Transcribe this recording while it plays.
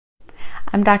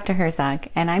I'm Dr. Herzog,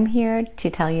 and I'm here to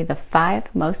tell you the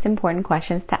 5 most important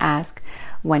questions to ask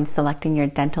when selecting your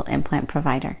dental implant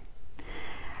provider.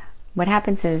 What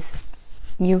happens is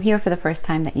you hear for the first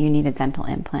time that you need a dental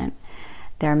implant.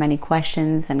 There are many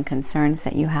questions and concerns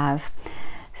that you have,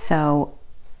 so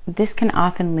this can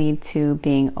often lead to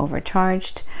being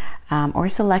overcharged or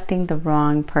selecting the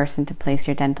wrong person to place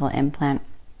your dental implant.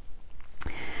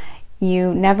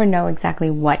 You never know exactly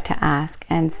what to ask,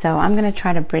 and so I'm going to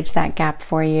try to bridge that gap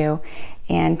for you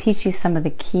and teach you some of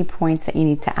the key points that you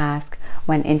need to ask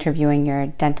when interviewing your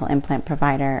dental implant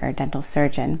provider or dental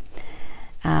surgeon.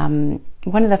 One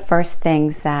of the first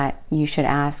things that you should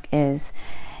ask is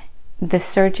the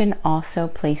surgeon also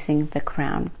placing the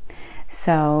crown.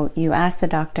 So you ask the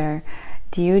doctor,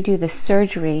 do you do the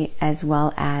surgery as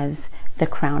well as the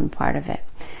crown part of it?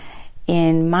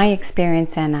 In my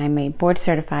experience, and I'm a board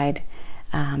certified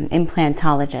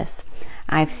implantologist,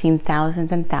 I've seen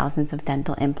thousands and thousands of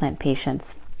dental implant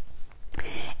patients.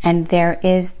 And there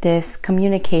is this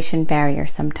communication barrier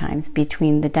sometimes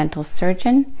between the dental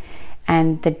surgeon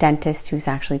and the dentist who's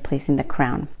actually placing the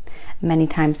crown. Many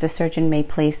times the surgeon may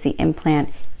place the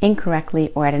implant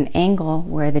incorrectly or at an angle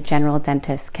where the general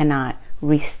dentist cannot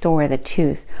restore the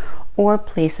tooth or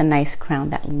place a nice crown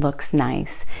that looks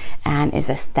nice and is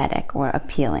aesthetic or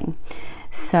appealing.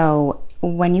 So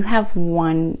when you have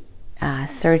one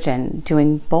surgeon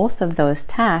doing both of those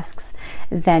tasks,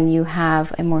 then you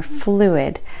have a more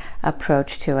fluid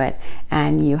approach to it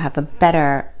and you have a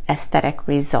better aesthetic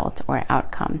result or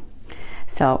outcome.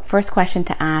 So first question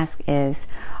to ask is,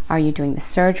 are you doing the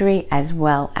surgery as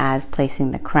well as placing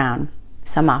the crown?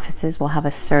 Some offices will have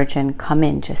a surgeon come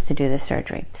in just to do the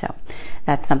surgery. So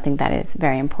that's something that is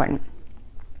very important.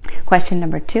 Question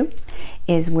number 2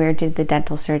 is, where did the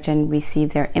dental surgeon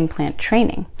receive their implant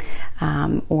training?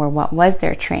 Or what was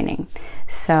their training?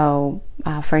 So,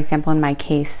 for example, in my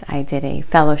case, I did a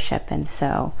fellowship, and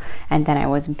then I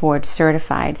was board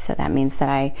certified. So that means that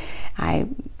I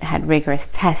had rigorous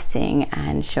testing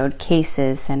and showed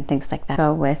cases and things like that.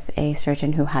 Go with a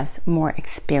surgeon who has more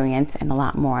experience and a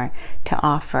lot more to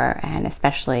offer, and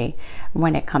especially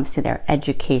when it comes to their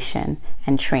education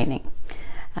and training.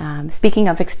 Speaking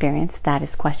of experience, that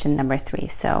is question number 3.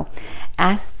 So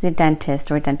ask the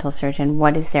dentist or dental surgeon,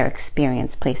 what is their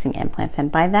experience placing implants? And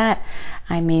by that,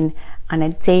 I mean on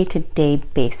a day-to-day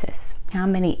basis. How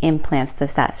many implants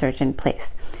does that surgeon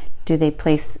place? Do they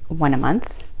place 1 a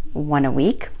month, 1 a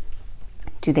week?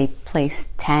 Do they place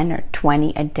 10 or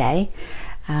 20 a day?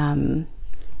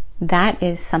 That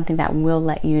is something that will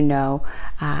let you know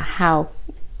how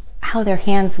their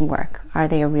hands work. Are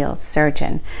they a real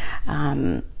surgeon?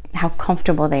 How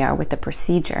comfortable they are with the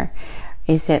procedure.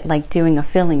 Is it like doing a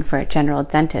filling for a general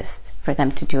dentist for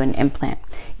them to do an implant?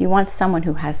 You want someone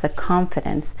who has the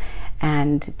confidence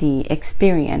and the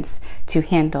experience to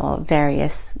handle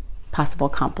various possible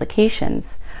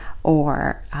complications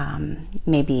or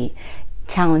maybe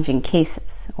challenging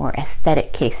cases or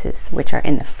aesthetic cases, which are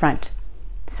in the front.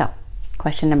 So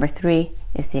question number 3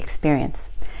 is the experience.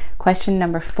 Question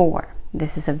number 4,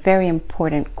 this is a very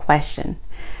important question.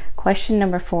 Question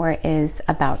number 4 is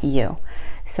about you.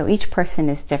 So each person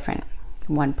is different.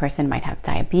 One person might have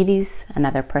diabetes,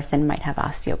 another person might have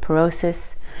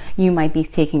osteoporosis. You might be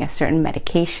taking a certain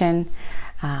medication.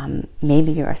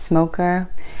 Maybe you're a smoker.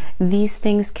 These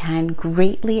things can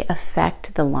greatly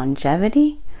affect the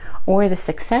longevity or the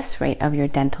success rate of your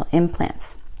dental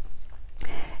implants.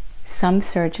 Some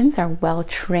surgeons are well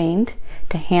trained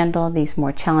to handle these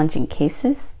more challenging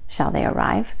cases, shall they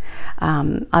arrive.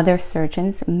 Other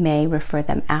surgeons may refer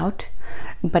them out,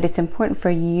 but it's important for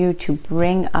you to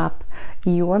bring up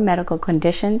your medical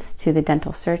conditions to the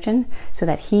dental surgeon so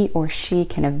that he or she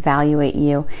can evaluate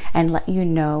you and let you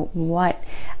know what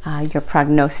your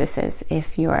prognosis is,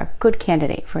 if you're a good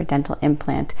candidate for a dental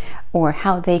implant, or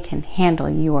how they can handle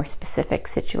your specific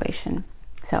situation.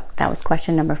 So that was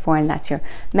question number 4, and that's your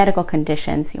medical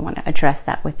conditions. You want to address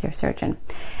that with your surgeon.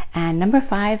 And number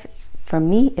 5, for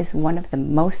me, is one of the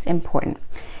most important,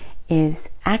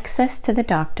 is access to the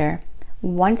doctor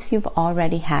once you've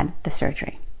already had the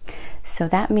surgery. So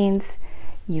that means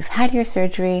you've had your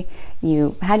surgery,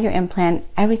 you had your implant,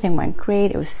 everything went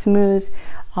great, it was smooth,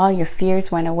 all your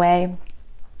fears went away.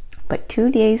 But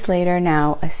 2 days later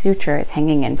now, a suture is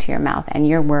hanging into your mouth and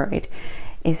you're worried.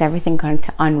 Is everything going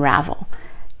to unravel?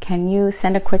 Can you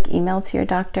send a quick email to your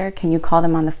doctor? Can you call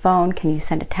them on the phone? Can you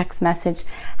send a text message?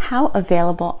 How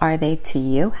available are they to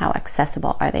you? How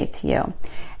accessible are they to you?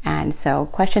 And so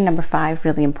question number 5,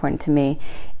 really important to me,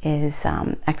 is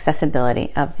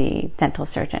accessibility of the dental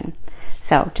surgeon.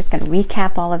 So just going to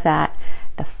recap all of that.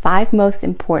 the 5 most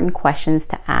important questions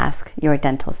to ask your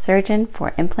dental surgeon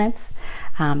for implants.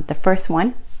 The first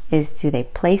one is, do they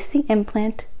place the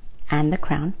implant and the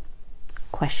crown?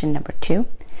 Question number 2,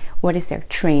 what is their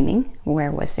training?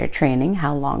 Where was their training?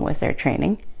 How long was their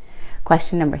training?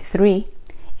 Question number 3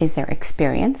 is their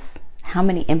experience. How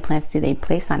many implants do they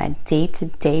place on a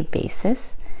day-to-day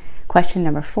basis? Question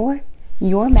number 4,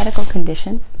 your medical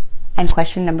conditions. And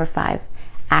question number 5,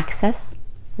 access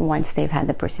once they've had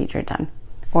the procedure done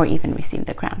or even received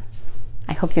the crown.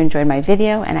 I hope you enjoyed my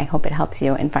video, and I hope it helps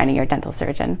you in finding your dental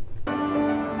surgeon.